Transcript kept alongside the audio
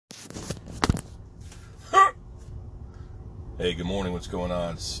Hey, good morning. What's going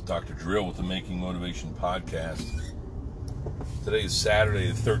on? It's Dr. Drill with the Making Motivation Podcast. Today is Saturday,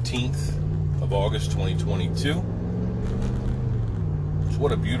 the 13th of August, 2022. So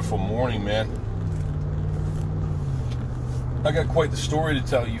what a beautiful morning, man. I got quite the story to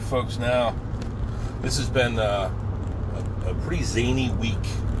tell you folks now. This has been a pretty zany week.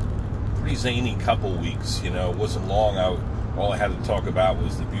 Pretty zany couple weeks. You know, it wasn't long. All I had to talk about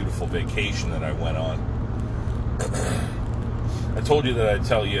was the beautiful vacation that I went on. I told you that I'd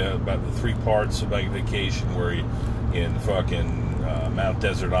tell you about the three parts of my vacation where you in fucking Mount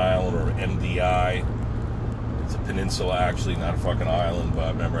Desert Island, or MDI. It's a peninsula, actually, not a fucking island,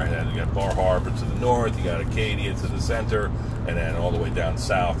 but remember you got Bar Harbor to the north, you got Acadia to the center, and then all the way down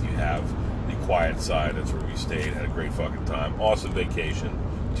south you have the quiet side. That's where we stayed, had a great fucking time. Awesome vacation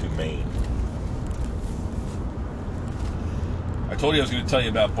to Maine. I told you I was going to tell you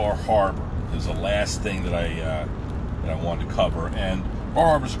about Bar Harbor. It was the last thing that I wanted to cover. And Bar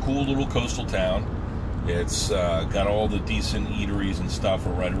Harbor's a cool little coastal town. It's got all the decent eateries and stuff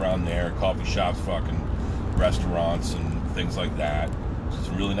are right around there. Coffee shops, fucking restaurants, and things like that.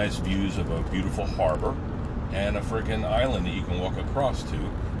 Some really nice views of a beautiful harbor and a freaking island that you can walk across to.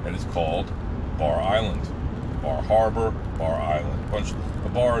 And it's called Bar Island. Bar Harbor, Bar Island. A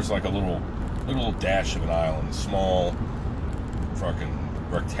bar is like a little dash of an island. A small fucking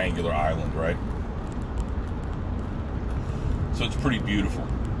rectangular island, right? So it's pretty beautiful.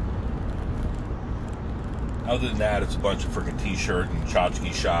 Other than that, it's a bunch of freaking t-shirt and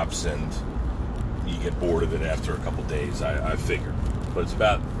tchotchke shops, and you get bored of it after a couple days, I figured. But it's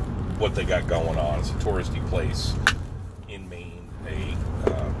about what they got going on. It's a touristy place in Maine,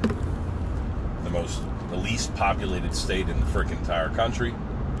 the least populated state in the freaking entire country,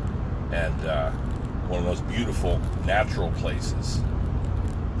 and one of the most beautiful natural places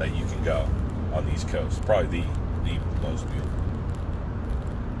that you can go on the East Coast. Probably the most beautiful.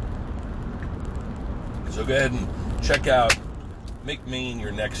 So go ahead and check out, make Maine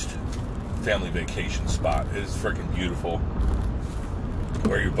your next family vacation spot. It is freaking beautiful.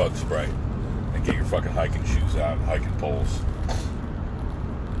 Wear your bug spray and get your fucking hiking shoes out, hiking poles.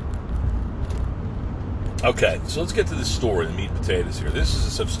 Okay, so let's get to this story, the meat and potatoes here. This is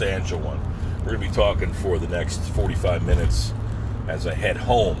a substantial one. We're going to be talking for the next 45 minutes as I head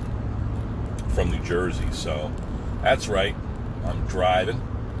home from New Jersey. So that's right, I'm driving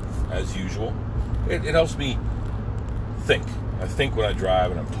as usual. It helps me think. I think when I drive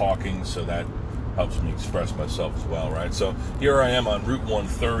and I'm talking, so that helps me express myself as well, right? So here I am on Route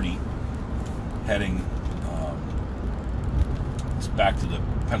 130, heading back to the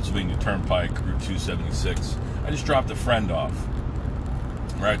Pennsylvania Turnpike, Route 276. I just dropped a friend off.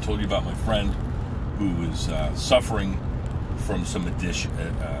 Right, I told you about my friend who is suffering from some addiction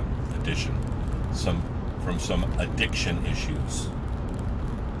issues.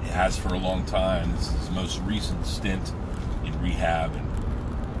 He has for a long time. This is his most recent stint in rehab, and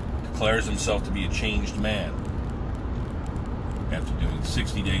declares himself to be a changed man. After doing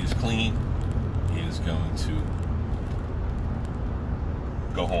 60 days clean, he is going to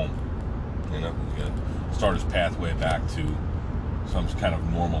go home. You know, he's going to start his pathway back to some kind of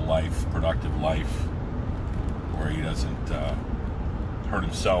normal life, productive life, where he doesn't hurt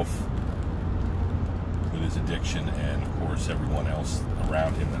himself with his addiction, and of course everyone else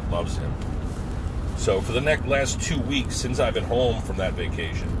around him that loves him. So for the last 2 weeks since I've been home from that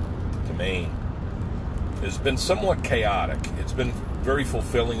vacation to Maine, it's been somewhat chaotic. It's been very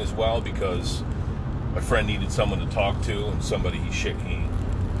fulfilling as well, because my friend needed someone to talk to, and somebody he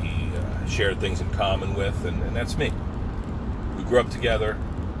shared things in common with, and that's me. We grew up together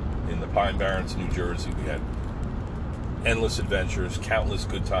in the Pine Barrens, New Jersey. We had endless adventures, countless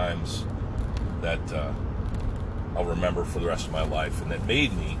good times that I'll remember for the rest of my life, and that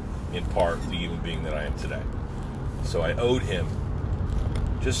made me, in part, the human being that I am today. So I owed him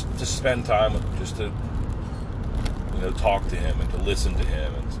just to spend time with him, just to talk to him and to listen to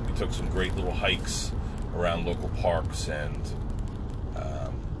him. And we took some great little hikes around local parks, and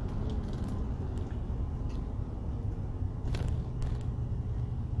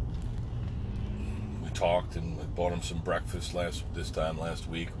talked, and I bought him some breakfast last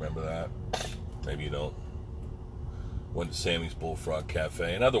week. Remember that? Maybe you don't. Went to Sammy's Bullfrog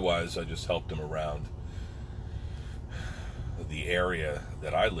Cafe, and otherwise I just helped him around the area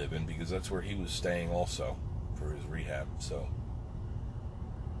that I live in, because that's where he was staying also for his rehab. So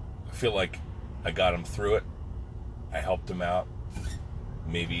I feel like I got him through it. I helped him out.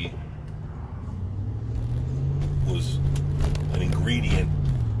 Maybe was an ingredient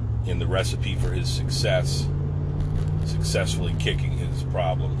in the recipe for his success, successfully kicking his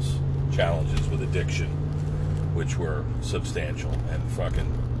problems, challenges with addiction which were substantial and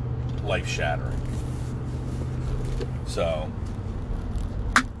fucking life-shattering. So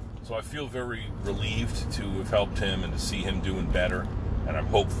I feel very relieved to have helped him and to see him doing better, and I'm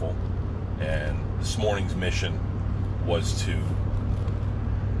hopeful. And this morning's mission was to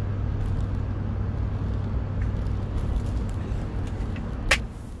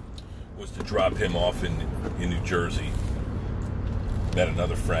drop him off in New Jersey. Met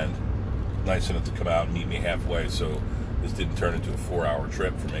another friend, nice enough to come out and meet me halfway, so this didn't turn into a 4-hour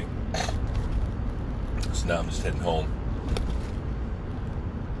trip for me. So now I'm just heading home.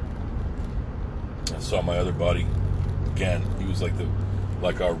 I saw my other buddy again. He was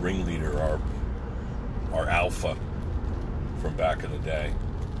like our ringleader, our alpha from back in the day.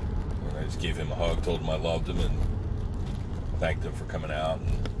 And I just gave him a hug, told him I loved him, and thanked him for coming out.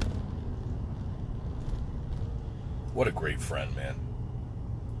 And what a great friend, man.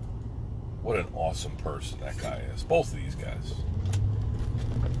 What an awesome person that guy is. Both of these guys.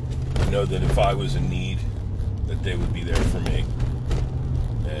 I know that if I was in need, that they would be there for me.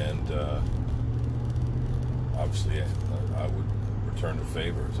 And obviously I would return the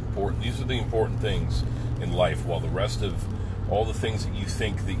favor. It's important. These are the important things in life, while the rest of all the things that you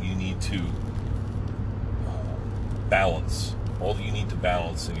think that you need to balance, all that you need to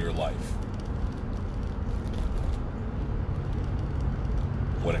balance in your life,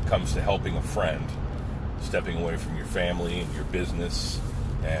 when it comes to helping a friend, stepping away from your family and your business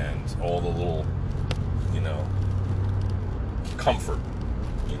and all the little, comfort,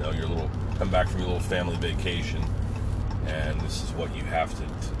 your little, come back from your little family vacation, and this is what you have to,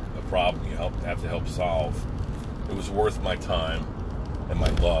 a problem you have to help solve. It was worth my time and my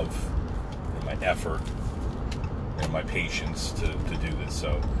love and my effort and my patience to do this.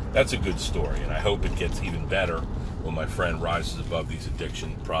 So that's a good story, and I hope it gets even better when my friend rises above these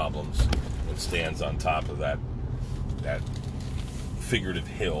addiction problems and stands on top of that figurative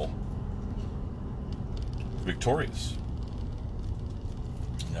hill victorious.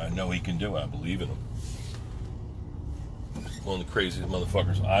 I know he can do it. I believe in him. One of the craziest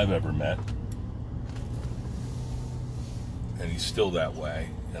motherfuckers I've ever met. And he's still that way.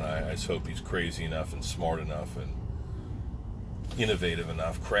 And I just hope he's crazy enough and smart enough and innovative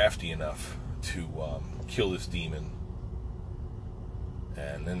enough, crafty enough to kill this demon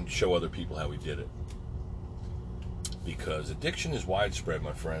and then show other people how he did it. Because addiction is widespread,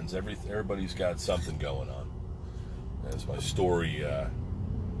 my friends. Everybody's got something going on. As my story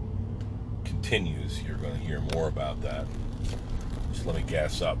continues, you're going to hear more about that. Just let me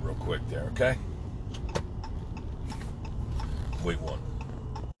gas up real quick there, okay? Wait one.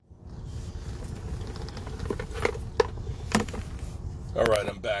 All right,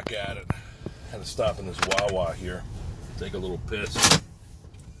 I'm back at it. Had to stop in this Wawa here, take a little piss.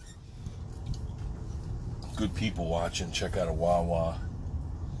 Good people watching. Check out a Wawa.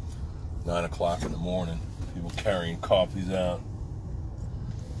 9 o'clock in the morning. People carrying coffees out.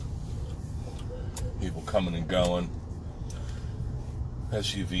 People coming and going.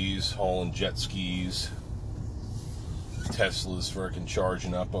 SUVs hauling jet skis. Tesla's freaking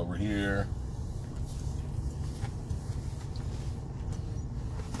charging up over here.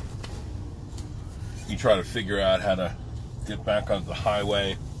 You try to figure out how to get back onto the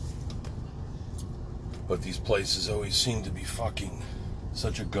highway, but these places always seem to be fucking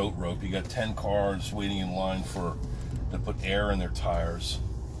such a goat rope. You got 10 cars waiting in line to put air in their tires.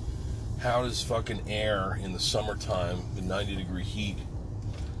 How does fucking air in the summertime with 90-degree heat,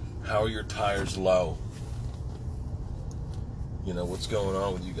 how are your tires low? What's going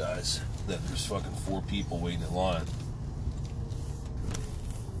on with you guys? That there's fucking 4 people waiting in line.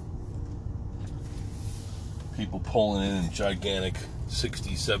 People pulling in gigantic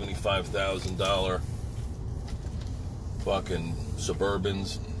 $60,000, $75,000 fucking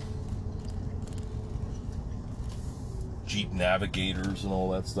Suburbans, Jeep Navigators and all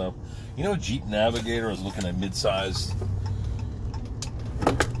that stuff. Jeep Navigator, I was looking at mid-sized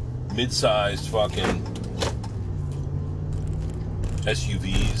fucking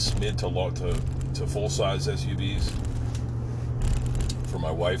SUVs, mid to full-size SUVs for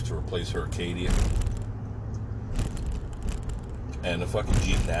my wife to replace her Acadia. And a fucking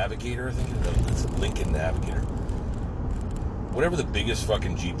Jeep Navigator, I think it's a Lincoln Navigator. Whatever the biggest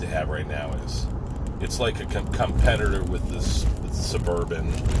fucking Jeep they have right now is. It's like a competitor with this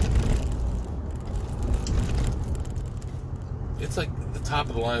Suburban. It's like the top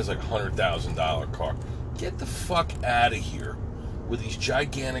of the line is like $100,000 car. Get the fuck out of here with these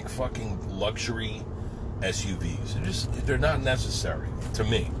gigantic fucking luxury SUVs. They're not necessary to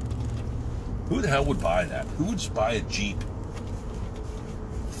me. Who the hell would buy that? Who would buy a Jeep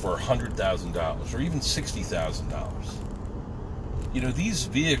for $100,000 or even $60,000. You know, these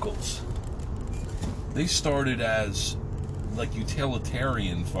vehicles, they started as like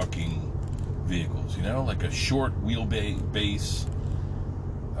utilitarian fucking vehicles, you know, like a short wheelbase,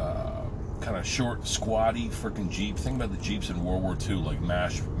 kind of short, squatty freaking Jeep. Think about the Jeeps in World War II, like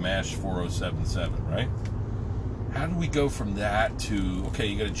MASH 4077, right? How do we go from that to, okay,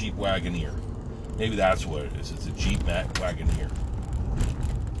 you got a Jeep Wagoneer? Maybe that's what it is. It's a Jeep Wagoneer.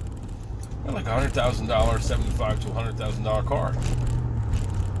 They're like $100,000, $75,000 to $100,000 car.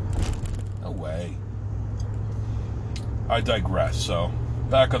 No way. I digress. So,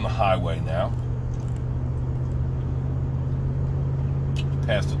 back on the highway now.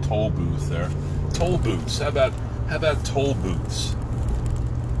 Past a toll booth there. Toll booths. How about toll booths?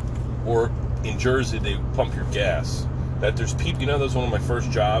 Or in Jersey, they pump your gas. That there's people. You know, that was one of my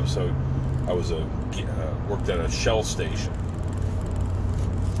first jobs. So I was worked at a Shell station.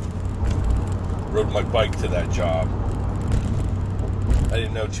 Rode my bike to that job. I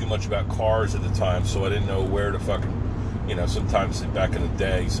didn't know too much about cars at the time, so I didn't know where to fucking. You know, sometimes back in the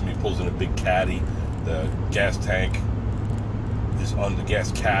day, somebody pulls in a big caddy, the gas tank is on the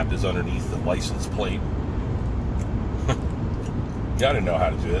gas cap is underneath the license plate. Yeah, I didn't know how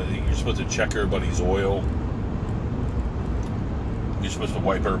to do that. You're supposed to check everybody's oil. You're supposed to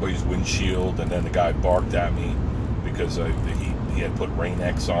wipe everybody's windshield, and then the guy barked at me because he had put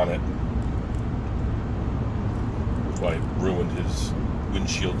Rain-X on it. That's why it ruined his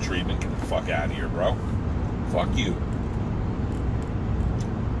windshield treatment. Get the fuck out of here, bro. Fuck you.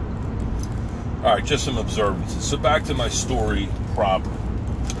 Alright, just some observances. So back to my story proper.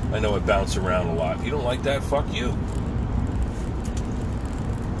 I know I bounce around a lot. If you don't like that, fuck you.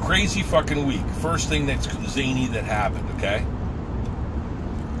 Crazy fucking week. First thing that's zany that happened, okay?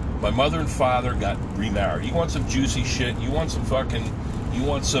 My mother and father got remarried. You want some juicy shit? You want some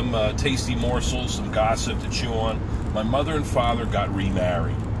tasty morsels, some gossip to chew on? My mother and father got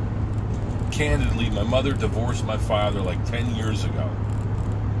remarried. Candidly, my mother divorced my father like 10 years ago.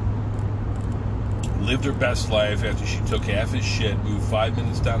 Lived her best life after she took half his shit, moved 5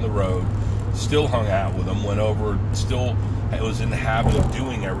 minutes down the road, still hung out with him, went over, still was in the habit of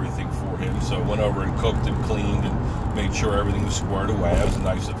doing everything for him, so went over and cooked and cleaned and made sure everything was squared away. That was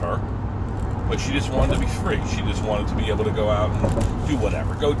nice of her. But she just wanted to be free. She just wanted to be able to go out and do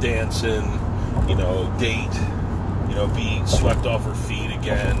whatever. Go dancing, you know, date, you know, be swept off her feet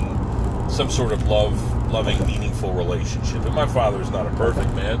again. Some sort of loving, meaningful relationship. And my father's not a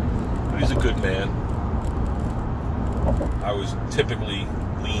perfect man, but he's a good man. I was typically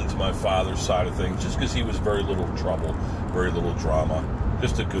lean to my father's side of things just because he was very little trouble, very little drama.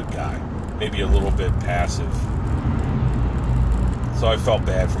 Just a good guy. Maybe a little bit passive. So I felt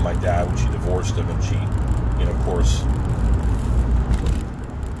bad for my dad when she divorced him and she, you know, of course,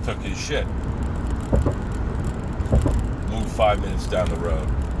 took his shit. Moved 5 minutes down the road.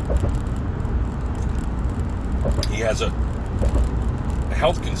 He has a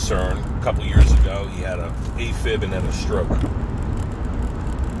health concern. A couple years ago, he had a AFib and then a stroke.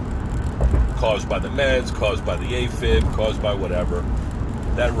 Caused by the meds, caused by the AFib, caused by whatever.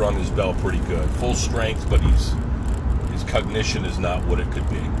 That rung his bell pretty good. Full strength, but his cognition is not what it could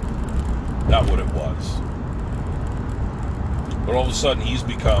be. Not what it was. But all of a sudden, he's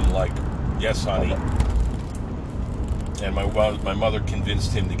become like, yes, honey. And my mother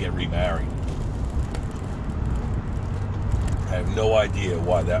convinced him to get remarried. I have no idea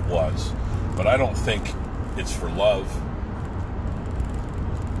why that was. But I don't think it's for love.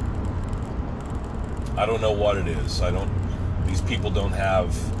 I don't know what it is. These people don't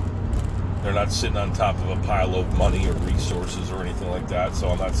have, they're not sitting on top of a pile of money or resources or anything like that, so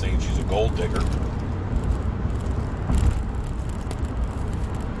I'm not saying she's a gold digger.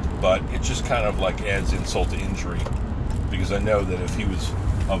 But it just kind of like adds insult to injury, because I know that if he was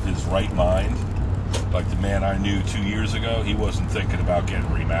of his right mind, like the man I knew 2 years ago, he wasn't thinking about getting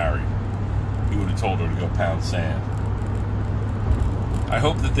remarried. He would have told her to go pound sand. I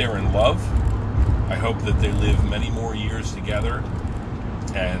hope that they're in love. I hope that they live many more years together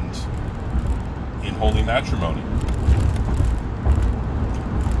and in holy matrimony.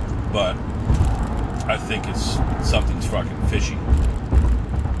 But I think something's fucking fishy.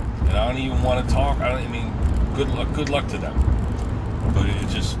 And I don't even want to talk. Good luck to them. But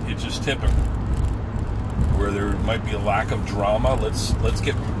it's just typical. Where there might be a lack of drama, let's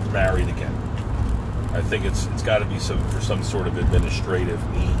get married again. I think it's got to be for some sort of administrative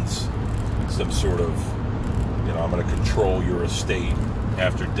means, some sort of, I'm going to control your estate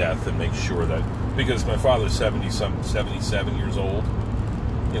after death and make sure that, because my father's 77 years old,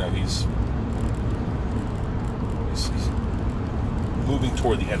 he's moving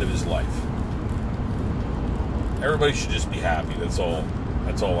toward the end of his life. Everybody should just be happy. That's all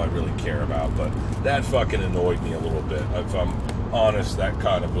I really care about. But that fucking annoyed me a little bit. If I'm honest, that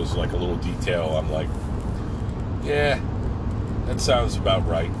kind of was like a little detail. I'm like, yeah, that sounds about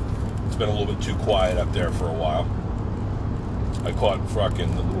right. It's been a little bit too quiet up there for a while. I caught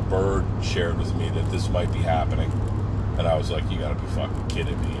fucking the little bird shared with me that this might be happening. And I was like, you gotta be fucking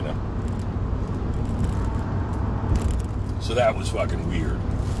kidding me, you know? So that was fucking weird.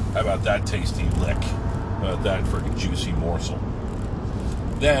 How about that tasty lick? How about that freaking juicy morsel?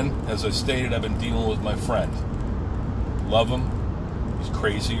 Then, as I stated, I've been dealing with my friend. Love him. He's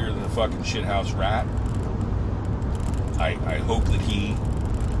crazier than a fucking shithouse rat. I hope that he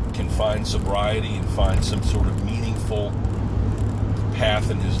can find sobriety and find some sort of meaningful path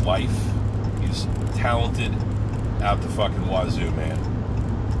in his life. He's talented out the fucking wazoo, man.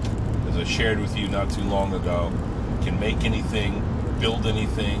 As I shared with you not too long ago, can make anything, build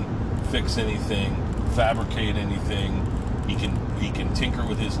anything, fix anything, fabricate anything. He can tinker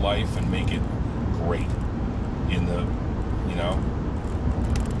with his life and make it great in the,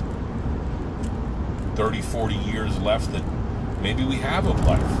 30, 40 years left that maybe we have of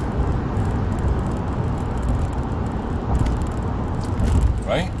life.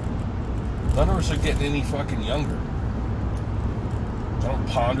 Right? None of us are getting any fucking younger. I don't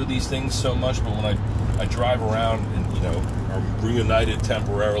ponder these things so much, but when I drive around and, are reunited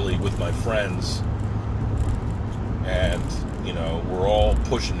temporarily with my friends and, we're all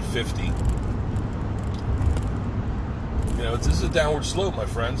pushing 50, this is a downward slope, my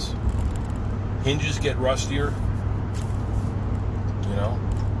friends. Hinges get rustier,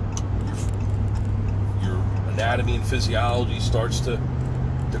 your anatomy and physiology starts to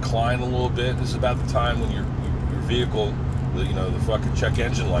decline a little bit. This is about the time when your vehicle, the fucking check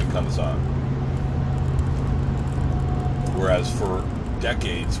engine light comes on. Whereas for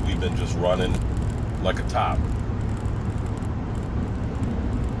decades, we've been just running like a top.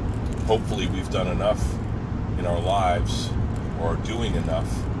 Hopefully we've done enough in our lives, or doing enough,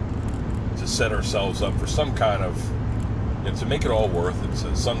 to set ourselves up for some kind of, to make it all worth it.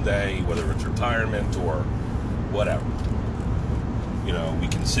 So someday, whether it's retirement or whatever, we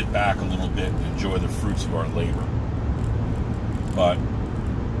can sit back a little bit and enjoy the fruits of our labor. But,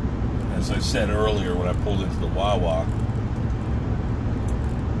 as I said earlier when I pulled into the Wawa,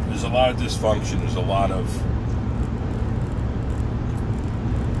 there's a lot of dysfunction, there's a lot of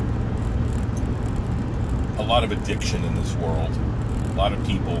addiction in this world. A lot of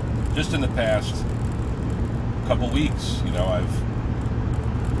people, just in the past couple weeks,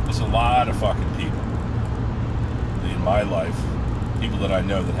 there's a lot of fucking people in my life, people that I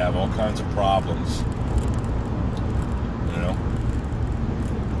know that have all kinds of problems.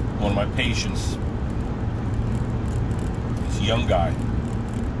 One of my patients is a young guy.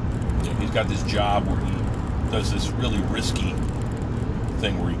 He's got this job where he does this really risky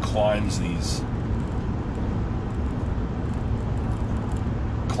thing where he climbs these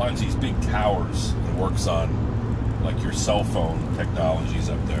big towers and works on like your cell phone technologies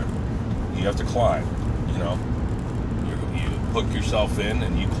up there. You have to climb, you hook yourself in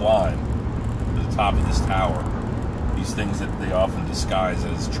and you climb to the top of this tower. These things that they often disguise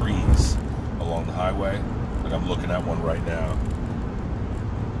as trees along the highway. Like I'm looking at one right now.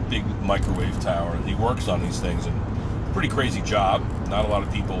 Big microwave tower. And he works on these things, and it's a pretty crazy job. Not a lot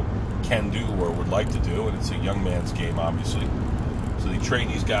of people can do or would like to do, and it's a young man's game, obviously. So they train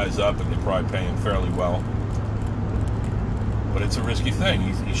these guys up, and they probably pay them fairly well. But it's a risky thing.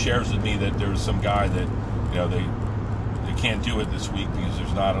 He shares with me that there's some guy that, they can't do it this week because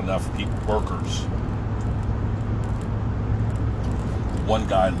there's not enough workers. One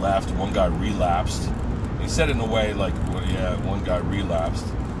guy left, one guy relapsed. He said it in a way like, well, yeah, one guy relapsed.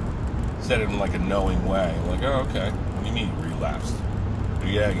 He said it in like a knowing way. I'm like, oh, okay. What do you mean he relapsed?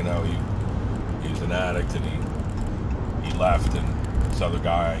 Yeah, he was an addict and he left, and this other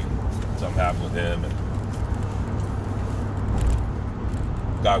guy, something happened with him, and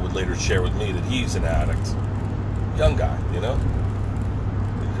the guy would later share with me that he's an addict. Young guy, You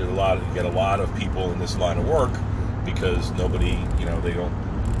get a lot of people in this line of work because nobody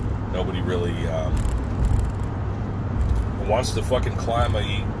really wants to fucking climb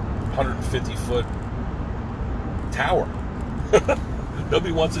a 150-foot tower.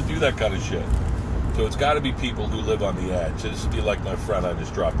 Nobody wants to do that kind of shit. So it's got to be people who live on the edge. This would be like my friend I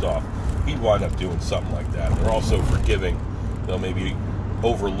just dropped off. He'd wind up doing something like that. They're also forgiving. They'll maybe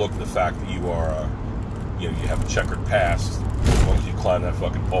overlook the fact that you are, you have a checkered past as long as you climb that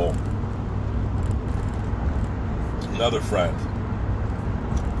fucking pole. Another friend,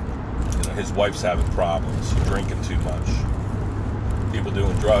 his wife's having problems, drinking too much. people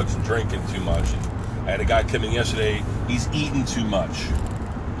doing drugs and drinking too much. And I had a guy come in yesterday, he's eating too much.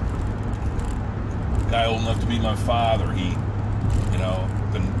 Guy old enough to be my father, he, you know,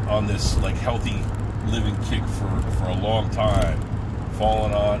 been on this like healthy living kick for a long time.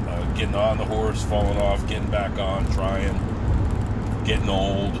 Falling on, getting on the horse, falling off, getting back on, trying, getting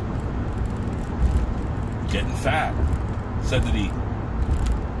old, getting fat. Said that he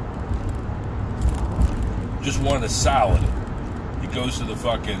just wanted a salad. He goes to the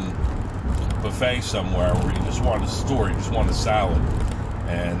fucking buffet somewhere where he just wanted a store, he just wanted a salad.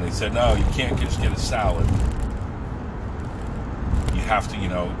 And they said, no, you can't just get a salad. You have to, you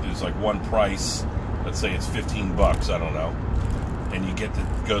know, there's like one price, let's say it's $15, I don't know. And you get to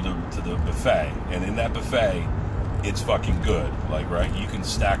go to the buffet. And in that buffet, it's fucking good. Like, right? You can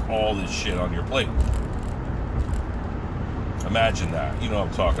stack all this shit on your plate. Imagine that. You know what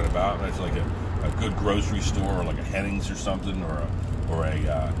I'm talking about. Imagine like a good grocery store, or like a Hennings or something, or a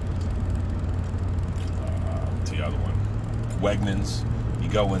what's the other one? Wegmans. You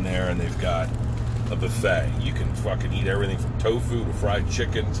go in there and they've got a buffet. You can fucking eat everything from tofu to fried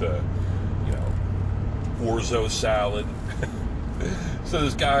chicken to, you know, orzo salad. So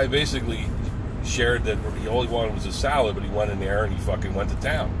this guy basically shared that all he wanted was a salad, but he went in there and he fucking went to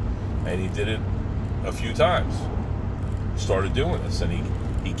town. And he did it a few times. Started doing this, and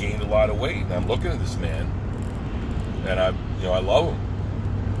he gained a lot of weight. And I'm looking at this man, and I love him.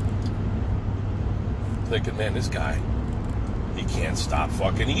 Thinking, man, this guy, he can't stop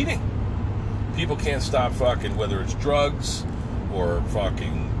fucking eating. People can't stop fucking, whether it's drugs or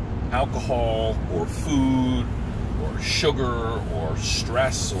fucking alcohol or food or sugar or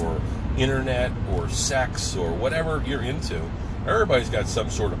stress or internet or sex or whatever you're into. Everybody's got some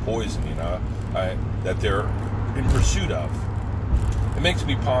sort of poison, you know, that they're in pursuit of. It makes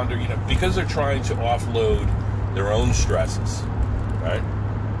me ponder, you know, because they're trying to offload their own stresses, right?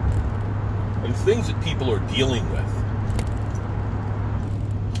 And things that people are dealing with,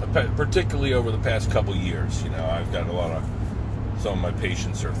 particularly over the past couple years. You know, I've got some of my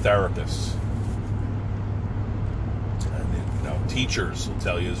patients are therapists. And, you know, teachers will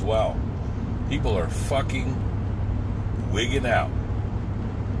tell you as well. People are fucking wigging out.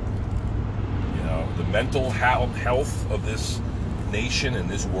 You know, the mental health of this nation and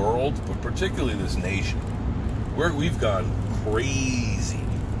this world, but particularly this nation, we've gone crazy.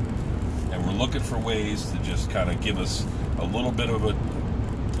 And we're looking for ways to just kind of give us a little bit of a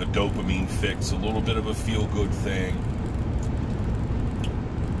dopamine fix, a little bit of a feel-good thing.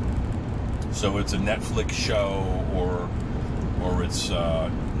 So it's a Netflix show, or it's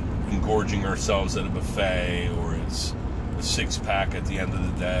engorging ourselves at a buffet, or it's a six-pack at the end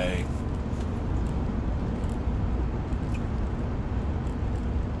of the day.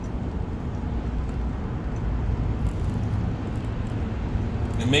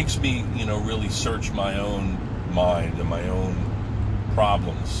 It makes me, you know, really search my own mind and my own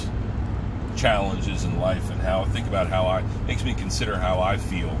problems, challenges in life, and how think about makes me consider how I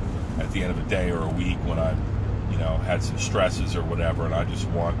feel at the end of a day or a week when I've, you know, had some stresses or whatever, and I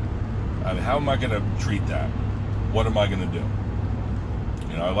mean, how am I going to treat that? What am I going to do?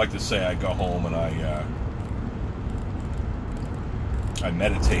 You know, I like to say I go home and I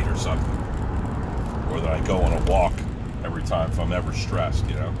meditate or something, or that I go on a walk every time if I'm ever stressed,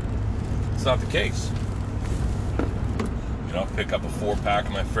 you know. It's not the case. You know, pick up a 4-pack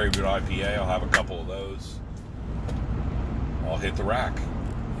of my favorite IPA, I'll have a couple of those. I'll hit the rack,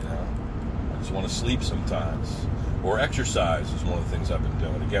 you know. I just want to sleep sometimes. Or exercise is one of the things I've been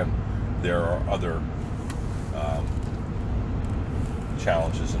doing. Again, there are other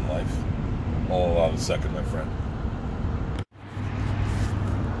challenges in life. Hold on a second, my friend.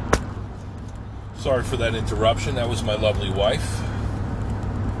 Sorry for that interruption. That was my lovely wife.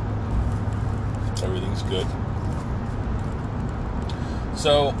 Everything's good.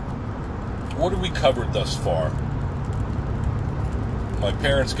 So, what have we covered thus far? My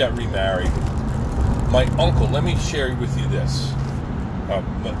parents got remarried. My uncle, let me share with you this.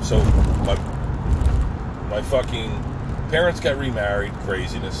 So, my fucking parents got remarried.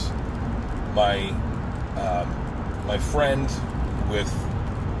 Craziness. My friend with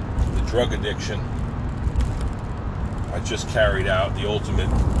the drug addiction, I just carried out the ultimate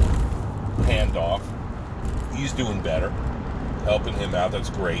handoff. He's doing better. Helping him out, that's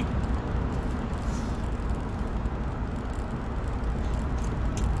great.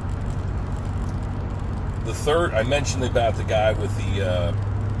 The third, I mentioned about the guy with the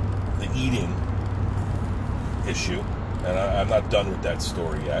eating issue, and I'm not done with that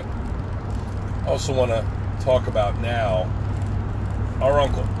story yet. I also want to talk about now our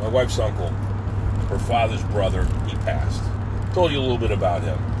uncle, my wife's uncle, her father's brother. He passed. Told you a little bit about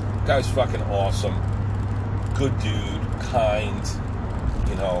him. Guy's fucking awesome. Good dude, kind,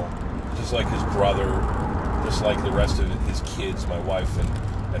 you know, just like his brother, just like the rest of his kids, my wife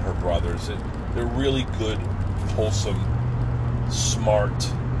and her brothers. They're really good, wholesome, smart,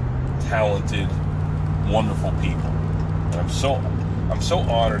 talented, wonderful people. And I'm so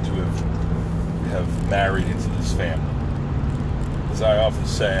honored to have married into this family. As I often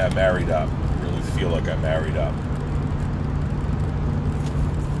say, I married up. I really feel like I married up.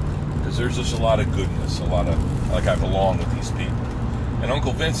 Because there's just a lot of goodness, a lot of, like I belong with these people. And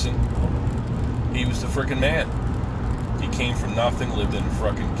Uncle Vincent, he was the frickin' man. He came from nothing,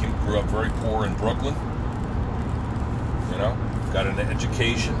 grew up very poor in Brooklyn. You know, got an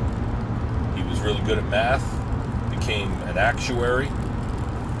education. He was really good at math. Became an actuary.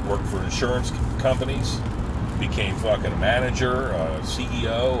 Worked for insurance companies. Became fucking a manager, a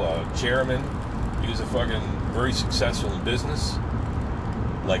CEO, a chairman. He was very successful in business.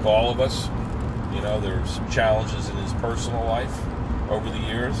 Like all of us, you know, there's some challenges in his personal life over the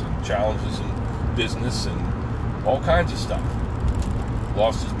years, and challenges in business and all kinds of stuff.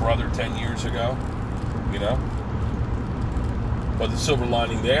 Lost his brother 10 years ago, you know. But the silver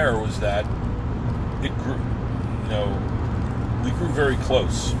lining there was that it grew, you know, we grew very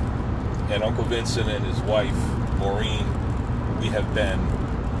close. And Uncle Vincent and his wife, Maureen, we have been,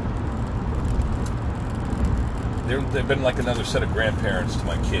 they've been like another set of grandparents to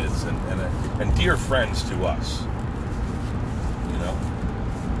my kids and dear friends to us. You know,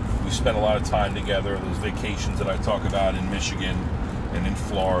 we spent a lot of time together. Those vacations that I talk about in Michigan and in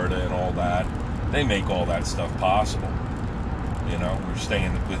Florida and all that, they make all that stuff possible. You know, we're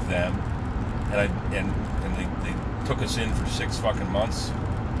staying with them, and they took us in for 6 fucking months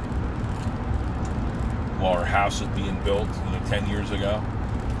while our house was being built, 10 years ago.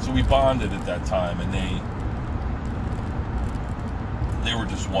 So we bonded at that time, and they were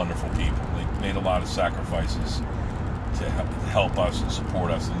just wonderful people. They made a lot of sacrifices to help us and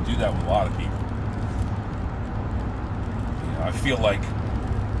support us, and do that with a lot of people. I feel like,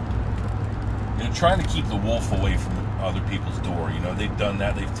 trying to keep the wolf away from other people's door. They've done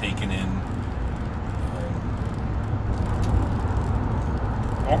that. They've taken in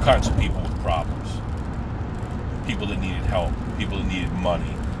all kinds of people with problems. People that needed help. People that needed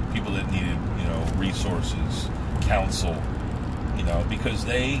money. People that needed, resources, counsel, because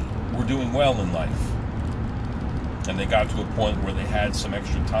they were doing well in life. And they got to a point where they had some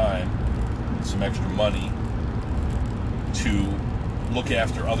extra time, some extra money to look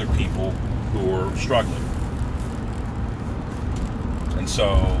after other people who were struggling. And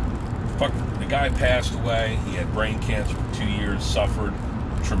so, the guy passed away. He had brain cancer for 2 years, suffered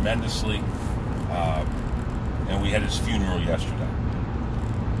tremendously, and we had his funeral yesterday.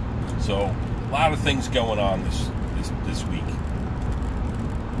 So, a lot of things going on this week.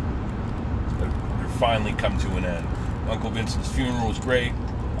 They're finally come to an end. Uncle Vincent's funeral was great.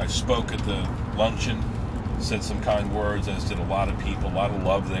 I spoke at the luncheon, said some kind words, as did a lot of people, a lot of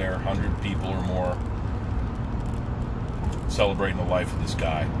love there, 100 people or more, celebrating the life of this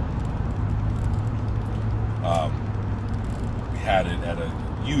guy. We had it at a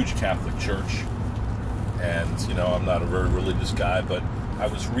huge Catholic church, and, I'm not a very religious guy, but I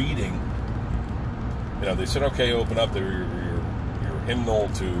was reading, they said, okay, open up your hymnal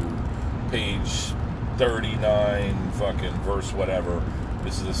to page 39, fucking verse whatever.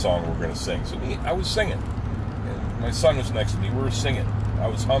 This is the song we're going to sing. So I was singing. And my son was next to me. We were singing. I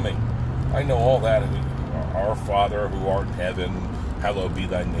was humming. I know all that. Our Father who art in heaven, hallowed be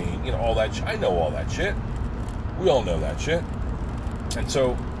thy name. All that shit. I know all that shit. We all know that shit. And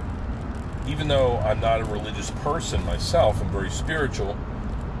so, even though I'm not a religious person myself, I'm very spiritual,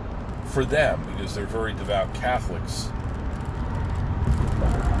 for them, because they're very devout Catholics,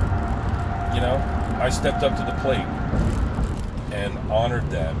 I stepped up to the plate and honored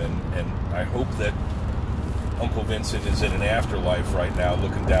them, and I hope that Uncle Vincent is in an afterlife right now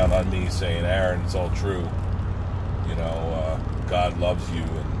looking down on me saying, Aaron, it's all true. God loves you,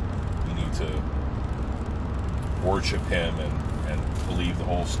 and you need to worship him and believe the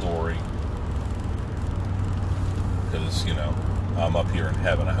whole story. Because, I'm up here in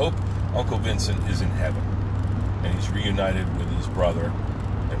heaven. I hope Uncle Vincent is in heaven, and he's reunited with his brother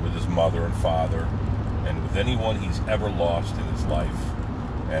and with his mother and father and with anyone he's ever lost in his life.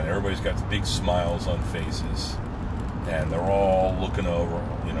 And everybody's got big smiles on faces, and they're all looking over,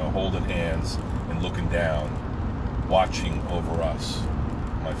 holding hands and looking down, watching over us,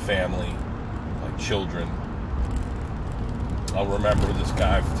 my family, my children. I'll remember this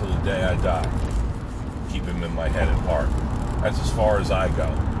guy until the day I die. Keep him in my head and heart. That's as far as I go,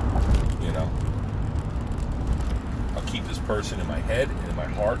 I'll keep this person in my head and in my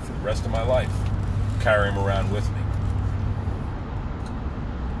heart for the rest of my life. Carry him around with me.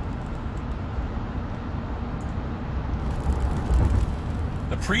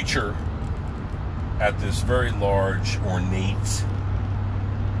 The preacher at this very large, ornate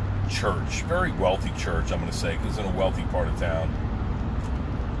church, very wealthy church, I'm going to say, because it's in a wealthy part of town.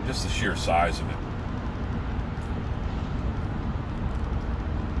 Just the sheer size of it.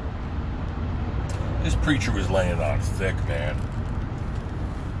 This preacher was laying it on thick, man.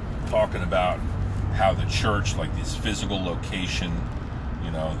 Talking about how the church, like this physical location,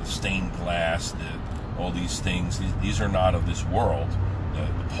 you know, the stained glass, all these things, these are not of this world.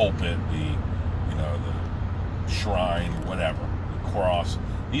 The pulpit, the shrine, whatever, the cross.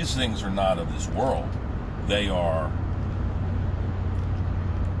 These things are not of this world. They are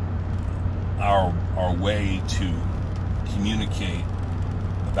our way to communicate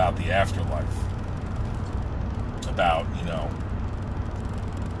about the afterlife. About,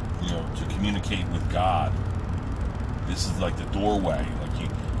 to communicate with God. This is like the doorway. Like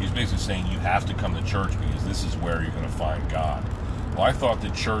he's basically saying you have to come to church because this is where you're going to find God. Well, I thought the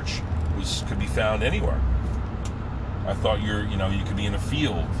church could be found anywhere. I thought you could be in a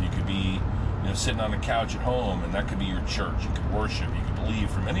field, you could be, sitting on a couch at home, and that could be your church. You could worship, you could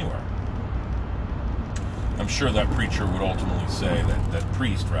believe from anywhere. I'm sure that preacher would ultimately say, that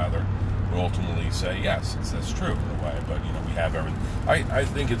priest rather, would ultimately say, yes, that's true in a way, but we have everything. I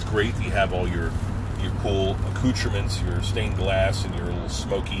think it's great that you have all your cool accoutrements, your stained glass, and your little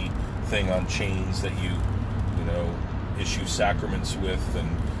smoky thing on chains that you issue sacraments with, and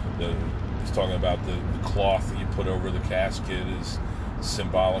he's talking about the cloth that you put over the casket is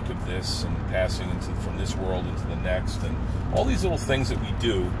symbolic of this, and passing from this world into the next, and all these little things that we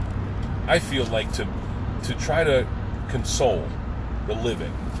do, I feel like to try to console the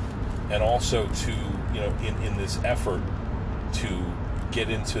living, and also to, in this effort to get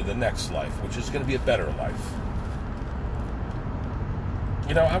into the next life, which is going to be a better life.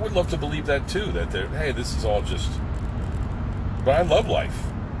 I would love to believe that too, that hey, this is all just, but I love life.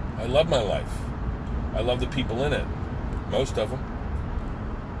 I love my life. I love the people in it. Most of them.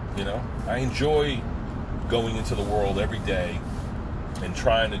 I enjoy going into the world every day and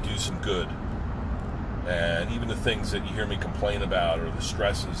trying to do some good. And even the things that you hear me complain about, or the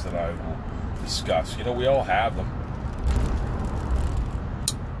stresses that I will discuss, we all have them.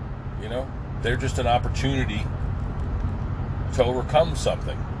 They're just an opportunity to overcome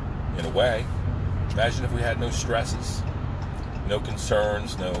something, in a way. Imagine if we had no stresses, no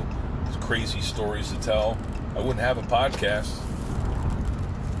concerns, no crazy stories to tell. I wouldn't have a podcast.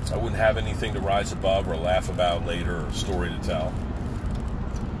 I wouldn't have anything to rise above or laugh about later, or a story to tell.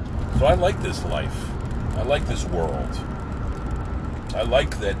 So I like this life. I like this world. I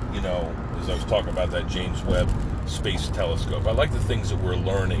like that, as I was talking about that James Webb Space Telescope, I like the things that we're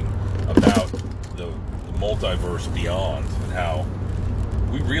learning about the multiverse beyond, and how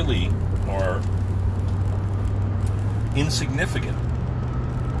we really are insignificant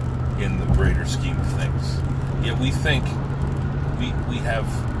in the greater scheme of things. Yet we think we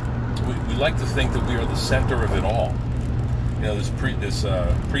like to think that we are the center of it all. This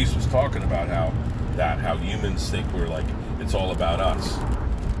priest was talking about how humans think we're like, it's all about us.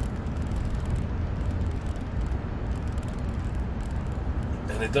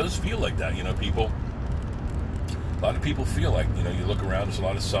 And it does feel like that, people. A lot of people feel like, you look around, there's a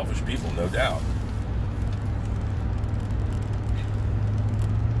lot of selfish people, no doubt.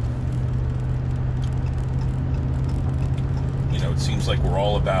 It seems like we're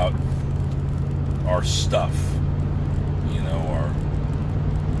all about our stuff, our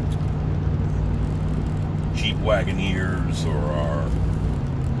Jeep Wagoneers, or our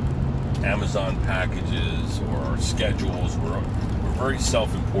Amazon packages, or our schedules. We're very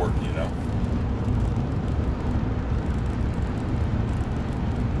self-important,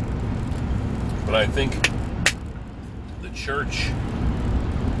 But I think the church,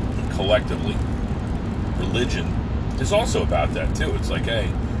 collectively, religion, is also about that too. It's like,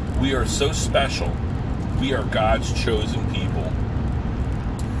 hey, we are so special. We are God's chosen people.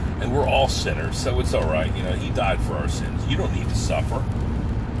 And we're all sinners, so it's all right. He died for our sins. You don't need to suffer.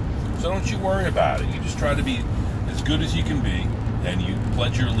 So don't you worry about it. You just try to be as good as you can be, and you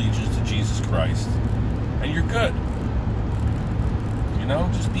pledge your allegiance to Jesus Christ, and you're good.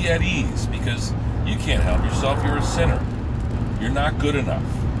 Just be at ease, because you can't help yourself. You're a sinner. You're not good enough.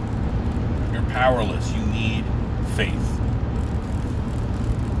 You're powerless. You need faith.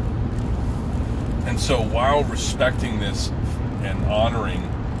 And so while respecting this and honoring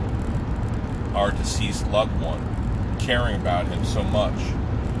our deceased loved one, caring about him so much,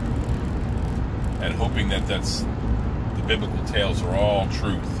 and hoping that that's the biblical tales are all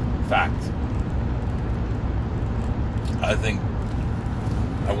truth, fact. I think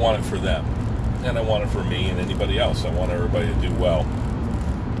I want it for them, and I want it for me and anybody else. I want everybody to do well.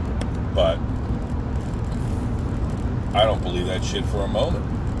 But I don't believe that shit for a moment.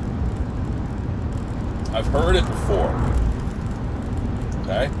 I've heard it before.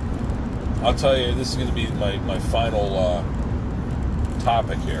 Okay? I'll tell you, this is going to be my final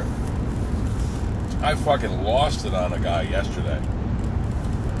topic here. I fucking lost it on a guy yesterday.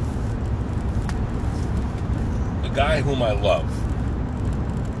 A guy whom I love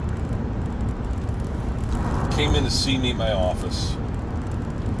came in to see me in my office.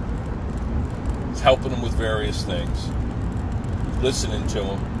 I was helping him with various things, listening to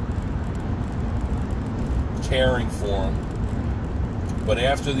him, caring for him. But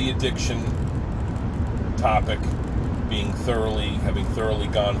after the addiction topic, having thoroughly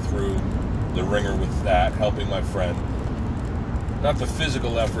gone through the ringer with that, helping my friend, not the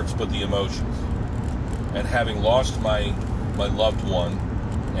physical efforts, but the emotions, and having lost my loved one,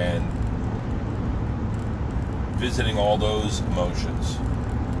 and visiting all those emotions,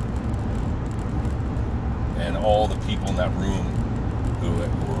 and all the people in that room who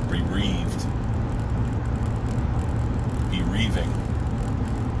were bereaving,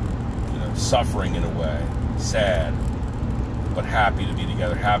 suffering in a way, sad, but happy to be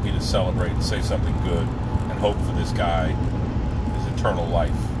together, happy to celebrate and say something good, and hope for this guy his eternal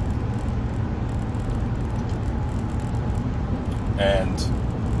life. And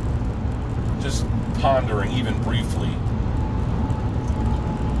just pondering, even briefly,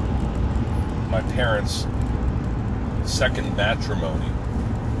 my parents' second matrimony,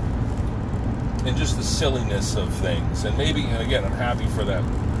 and just the silliness of things. And maybe, and again, I'm happy for them,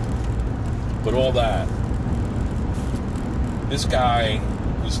 but all that, this guy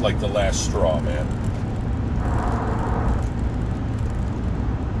was like the last straw, man.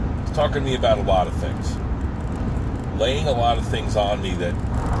 He's talking to me about a lot of things, laying a lot of things on me that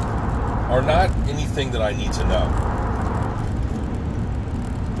are not anything that I need to know.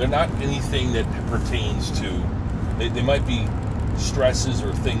 They're not anything that pertains to, they might be stresses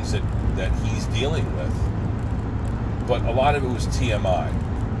or things that he's dealing with, but a lot of it was TMI.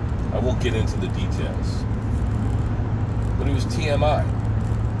 I won't get into the details, but it was TMI.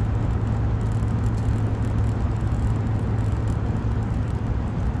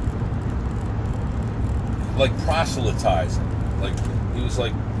 Like proselytizing. Like, he was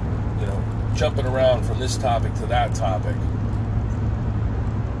like, jumping around from this topic to that topic,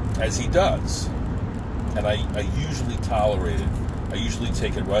 as he does. And I usually tolerate it. I usually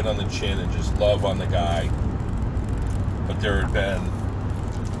take it right on the chin and just love on the guy. But there had been,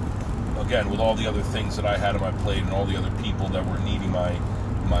 again, with all the other things that I had on my plate and all the other people that were needing my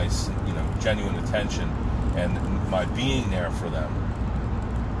genuine attention and my being there for them.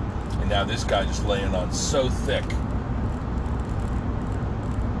 And now this guy just laying on so thick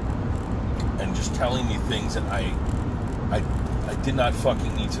and just telling me things that I did not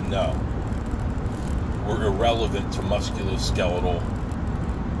fucking need to know, were irrelevant to musculoskeletal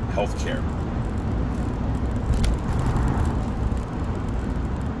healthcare.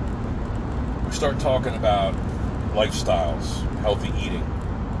 We start talking about lifestyles, healthy eating.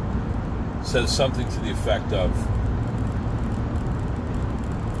 Says something to the effect of,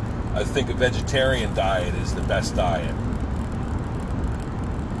 I think a vegetarian diet is the best diet.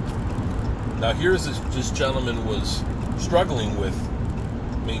 Now here's this gentleman was struggling with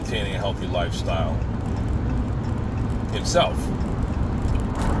maintaining a healthy lifestyle himself,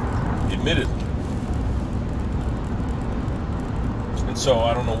 admittedly. And so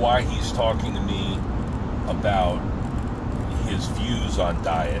I don't know why he's talking to me about his views on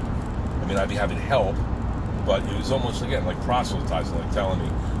diet. I mean, I'd be happy to help, but it was almost, again, like proselytizing, like telling me,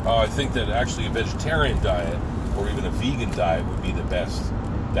 oh, I think that actually a vegetarian diet or even a vegan diet would be the best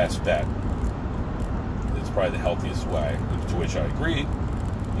bet. It's probably the healthiest way, to which I agreed.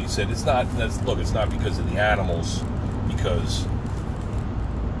 He said, it's not because of the animals, because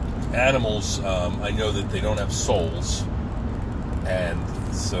animals, I know that they don't have souls, and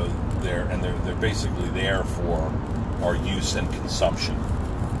so they're basically there for our use and consumption.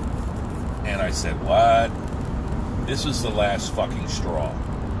 And I said, what? This was the last fucking straw.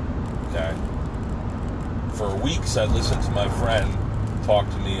 Okay? For weeks, I listened to my friend talk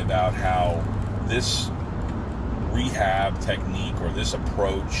to me about how this rehab technique or this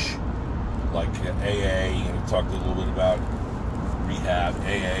approach, like AA, and we talked a little bit about rehab,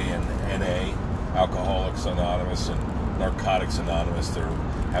 AA and NA, Alcoholics Anonymous and Narcotics Anonymous. They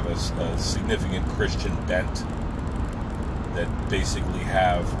have a significant Christian bent that basically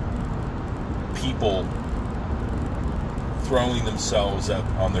have people throwing themselves up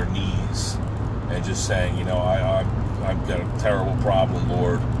on their knees and just saying, I've got a terrible problem,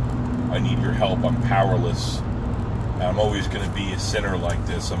 Lord. I need your help. I'm powerless. I'm always going to be a sinner like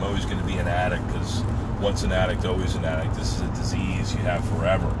this. I'm always going to be an addict, because once an addict, always an addict. This is a disease you have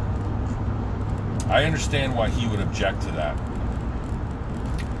forever. I understand why he would object to that.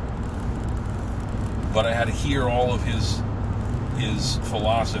 But I had to hear all of his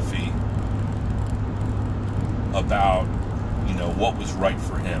philosophy about, what was right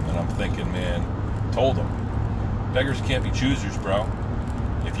for him. And I'm thinking, man, told him, beggars can't be choosers, bro.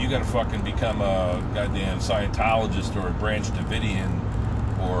 If you gotta fucking become a goddamn Scientologist or a Branch Davidian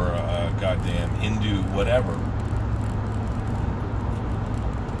or a goddamn Hindu, whatever,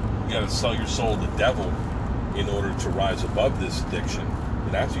 you gotta sell your soul to the devil in order to rise above this addiction.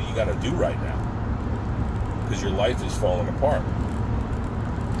 And that's what you gotta do right now, because your life is falling apart.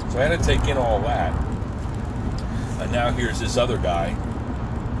 So I had to take in all that. And now here's this other guy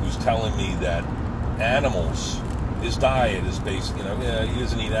who's telling me that animals, his diet is based, he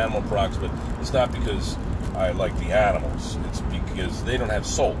doesn't eat animal products, but it's not because I like the animals. It's because they don't have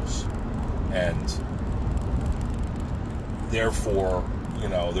souls. And therefore,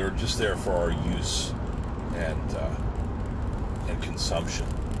 they're just there for our use and consumption.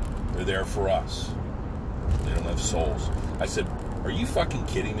 They're there for us. They don't have souls. I said, are you fucking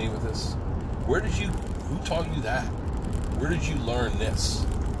kidding me with this? Who taught you that? Where did you learn this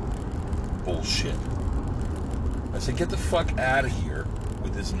bullshit? I said, get the fuck out of here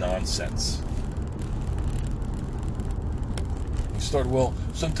with this nonsense. He started, well,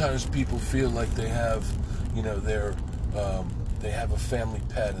 sometimes people feel like they have, they have a family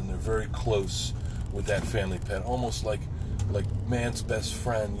pet and they're very close with that family pet, almost like man's best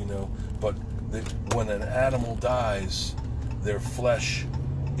friend, but when an animal dies, their flesh,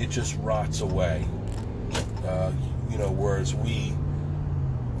 it just rots away. Whereas we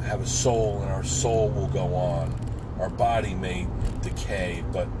have a soul, and our soul will go on. Our body may decay,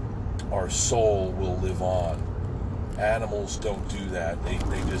 but our soul will live on. Animals don't do that. They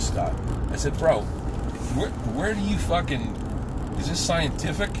just die. I said, bro, where do you fucking... Is this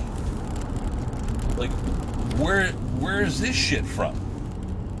scientific? Like, where is this shit from?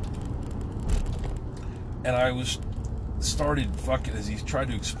 And I started fucking, as he tried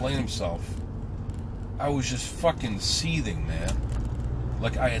to explain himself, I was just fucking seething, man.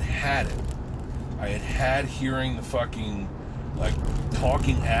 Like I had it. I had hearing the fucking,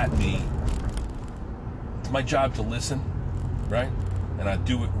 talking at me. It's my job to listen, right? And I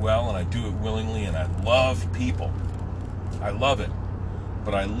do it well, and I do it willingly, and I love people. I love it.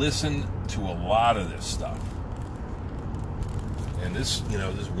 But I listen to a lot of this stuff. And this,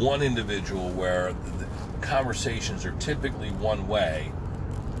 this one individual where the conversations are typically one way,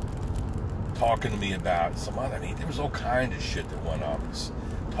 talking to me about there was all kind of shit that went on. He's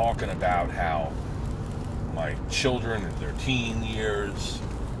talking about how my children in their teen years,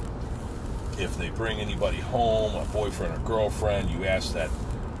 if they bring anybody home, a boyfriend or girlfriend, you ask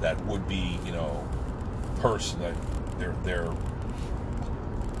that would-be, person, that their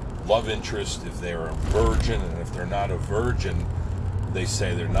love interest, if they're a virgin, and if they're not a virgin, they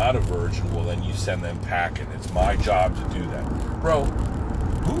say they're not a virgin, well, then you send them packing. It's my job to do that. Bro,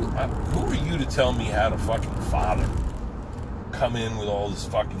 who are you to tell me how to fucking father? Come in with all this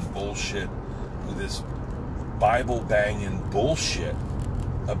fucking bullshit, with this Bible-banging bullshit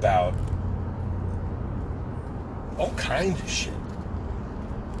about all kinds of shit.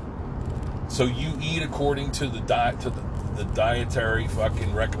 So you eat according to the diet, to the dietary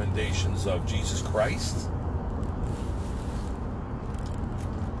fucking recommendations of Jesus Christ?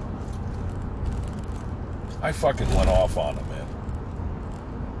 I fucking went off on him, man.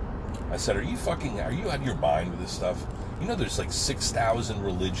 I said, are you out of your mind with this stuff? There's like 6,000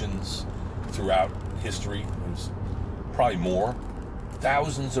 religions throughout history. There's probably more.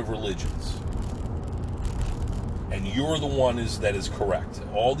 Thousands of religions. And you're the one that is correct.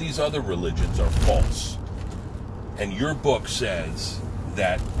 All these other religions are false. And your book says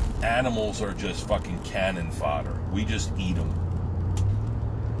that animals are just fucking cannon fodder. We just eat them.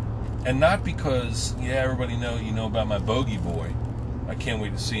 And not because, everybody know about my bogey boy. I can't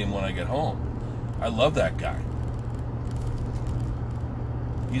wait to see him when I get home. I love that guy.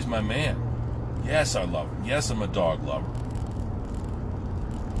 He's my man. Yes, I love him. Yes, I'm a dog lover.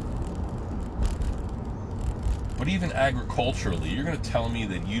 But even agriculturally, you're going to tell me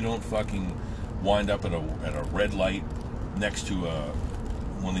that you don't fucking wind up at a red light next to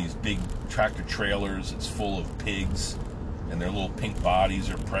one of these big tractor trailers that's full of pigs, and their little pink bodies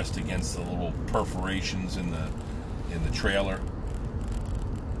are pressed against the little perforations in the trailer.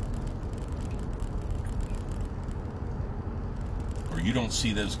 you don't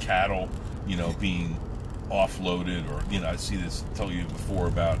see those cattle, being offloaded, or, I see this, tell you before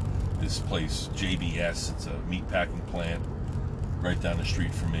about this place, JBS. It's a meatpacking plant right down the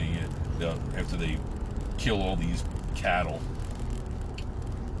street from me. After they kill all these cattle,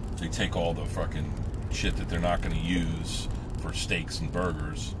 they take all the fucking shit that they're not going to use for steaks and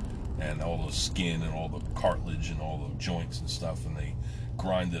burgers, and all the skin and all the cartilage and all the joints and stuff, and they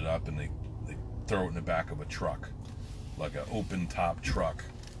grind it up and they throw it in the back of a truck, like an open top truck,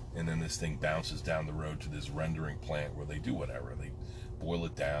 and then this thing bounces down the road to this rendering plant where they do whatever. They boil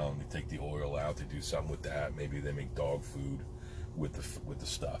it down, they take the oil out, they do something with that. Maybe they make dog food with the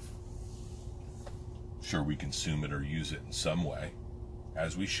stuff. Sure, we consume it or use it in some way,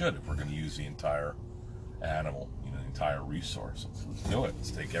 as we should if we're going to use the entire animal, the entire resource. Let's do it.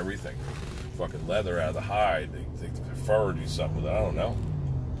 Let's take everything. Fucking leather out of the hide. They take the fur, do something with it. I don't know.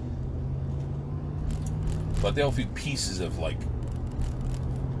 But they'll feed pieces of like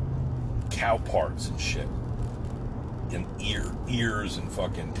cow parts and shit, and ears and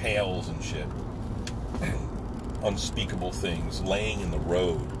fucking tails and shit, and unspeakable things laying in the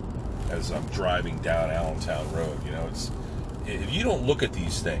road as I'm driving down Allentown Road. It's, if you don't look at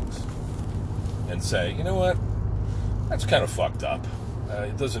these things and say, you know what, that's kind of fucked up.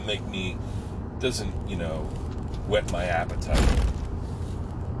 It doesn't whet my appetite.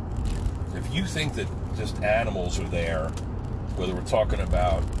 If you think that just animals are there, whether we're talking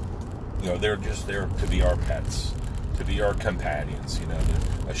about, they're just there to be our pets, to be our companions.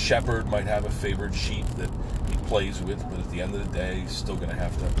 A shepherd might have a favorite sheep that he plays with, but at the end of the day, he's still going to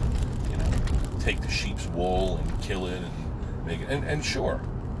have to, take the sheep's wool and kill it and make it. And sure,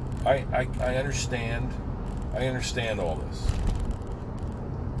 I understand. I understand all this.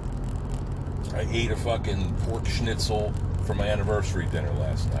 I ate a fucking pork schnitzel for my anniversary dinner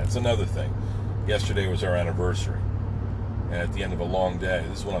last night. It's another thing. Yesterday was our anniversary. And at the end of a long day,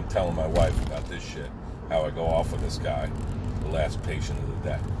 this is what I'm telling my wife about this shit. How I go off with this guy, the last patient of the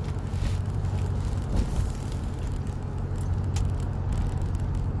day.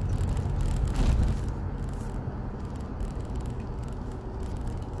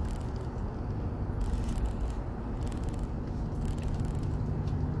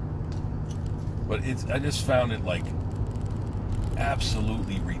 But I just found it like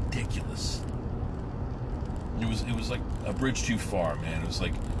absolutely ridiculous. It was like a bridge too far, man. It was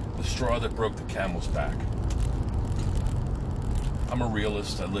like the straw that broke the camel's back. I'm a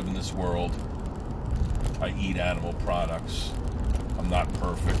realist. I live in this world. I eat animal products. I'm not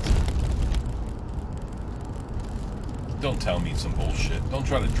perfect. Don't tell me some bullshit. Don't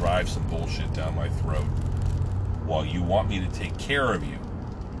try to drive some bullshit down my throat while you want me to take care of you.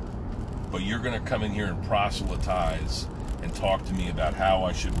 But you're going to come in here and proselytize and talk to me about how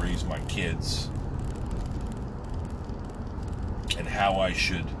I should raise my kids and how I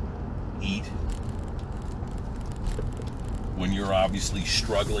should eat when you're obviously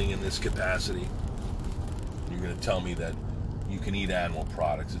struggling in this capacity. You're going to tell me that you can eat animal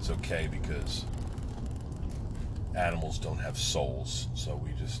products. It's okay because animals don't have souls, so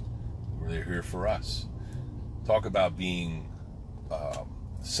they're here for us. Talk about being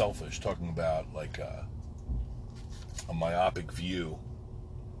selfish, talking about like a myopic view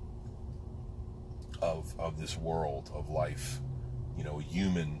of this world, of life, a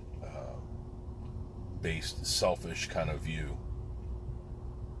human based selfish kind of view.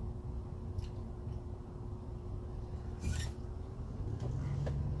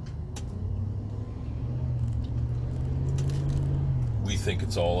 We think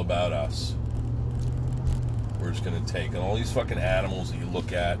it's all about us. We're just going to take, and all these fucking animals that you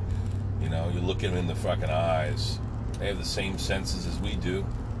look at, you look at them in the fucking eyes. They have the same senses as we do.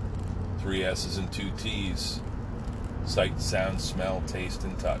 3 S's and 2 T's. Sight, sound, smell, taste,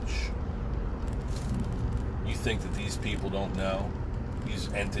 and touch. You think that these people don't know?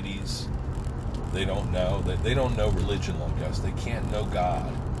 These entities, they don't know. They don't know religion like us. They can't know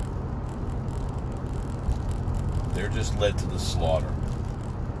God. They're just led to the slaughter.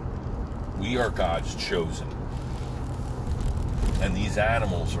 We are God's chosen. And these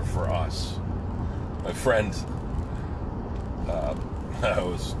animals are for us. My friend, I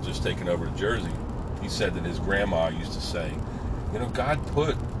was just taken over to Jersey. He said that his grandma used to say, God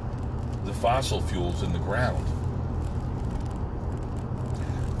put the fossil fuels in the ground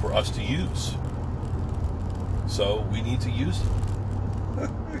for us to use. So we need to use them.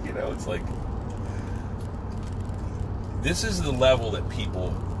 It's like, this is the level that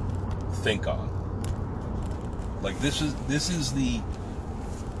people think on. Like this is the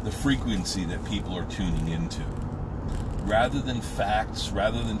frequency that people are tuning into. Rather than facts,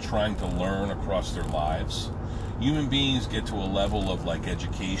 rather than trying to learn across their lives, human beings get to a level of like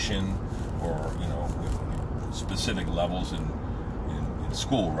education, or with specific levels in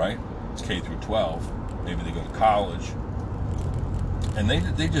school, right? It's K through 12. Maybe they go to college, and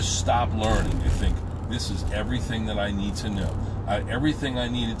they just stop learning. They think this is everything that I need to know. Everything I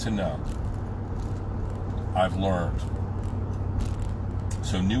needed to know, I've learned.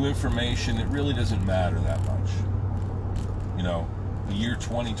 So new information, it really doesn't matter that much. The year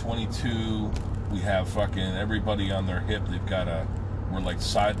 2022, we have fucking everybody on their hip. We're like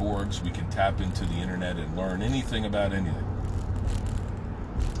cyborgs. We can tap into the internet and learn anything about anything.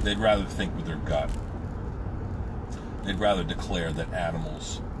 They'd rather think with their gut. They'd rather declare that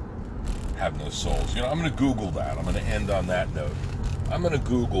animals have no souls. I'm going to Google that. I'm going to end on that note. I'm going to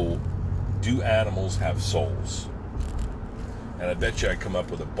Google, do animals have souls? And I bet you I come up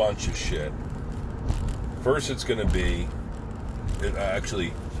with a bunch of shit. First, it's going to be,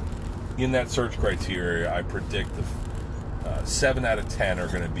 actually, in that search criteria, I predict 7 out of 10 are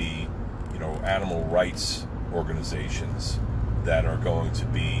going to be, animal rights organizations that are going to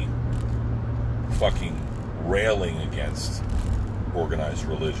be fucking railing against organized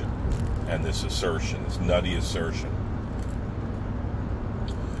religion and this assertion, this nutty assertion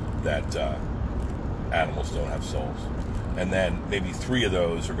that animals don't have souls. And then maybe 3 of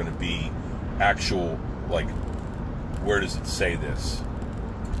those are going to be actual, like, where does it say this?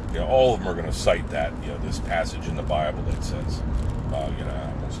 All of them are going to cite that, this passage in the Bible that says,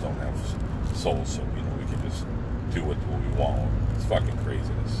 animals don't have souls, so, we can just do what we want. It's fucking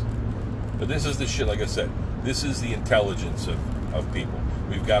craziness. But this is the shit, like I said, this is the intelligence of people.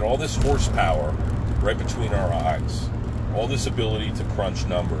 We've got all this horsepower right between our eyes, all this ability to crunch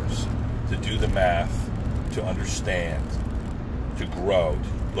numbers, to do the math, to understand, to grow,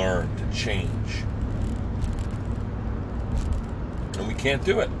 to learn, to change. And we can't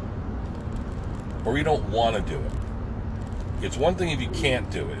do it. Or we don't want to do it. It's one thing if you can't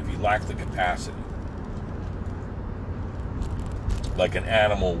do it, if you lack the capacity. Like an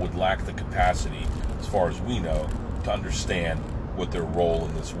animal would lack the capacity, as far as we know, to understand what their role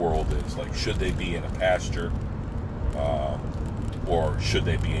in this world is. Like, should they be in a pasture? Or should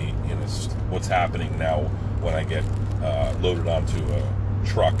they be in what's happening now when I get loaded onto a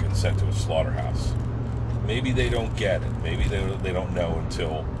truck and sent to a slaughterhouse? Maybe they don't get it. Maybe they don't know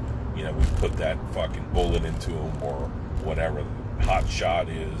until, we put that fucking bullet into them, or whatever the hot shot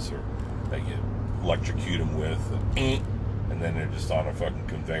is, or that you electrocute them with, and then they're just on a fucking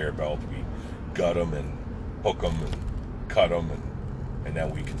conveyor belt. We gut them and hook them and cut them, and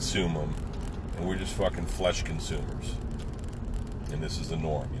then we consume them, and we're just fucking flesh consumers. And this is the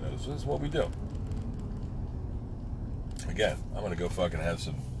norm, this is what we do. Again, I'm gonna go fucking have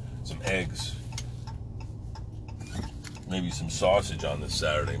some eggs, maybe some sausage on this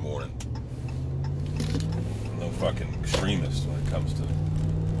Saturday morning. I'm no fucking extremist when it comes to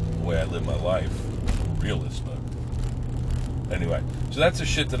the way I live my life. Realist, but anyway. So that's the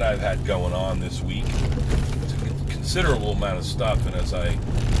shit that I've had going on this week. It's a considerable amount of stuff, and as I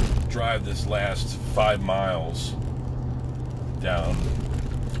drive this last 5 miles down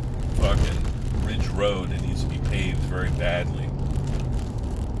fucking Ridge Road, it needs to be paved very badly.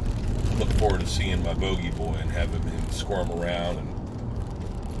 Look forward to seeing my bogey boy and having him squirm around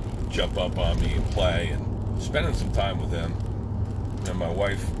and jump up on me and play, and spending some time with him. And my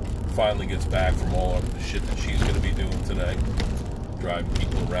wife finally gets back from all of the shit that she's going to be doing today, driving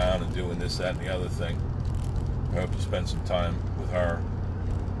people around and doing this, that, and the other thing. I hope to spend some time with her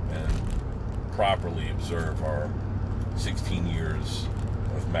and properly observe our 16 years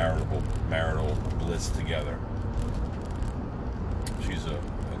of marital bliss together. She's a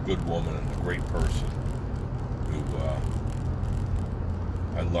good woman and a great person who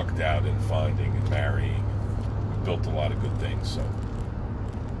I lucked out in finding and marrying. We built a lot of good things, so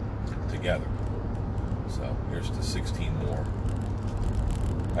together. So here's to 16 more.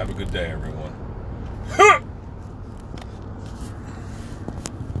 Have a good day, everyone.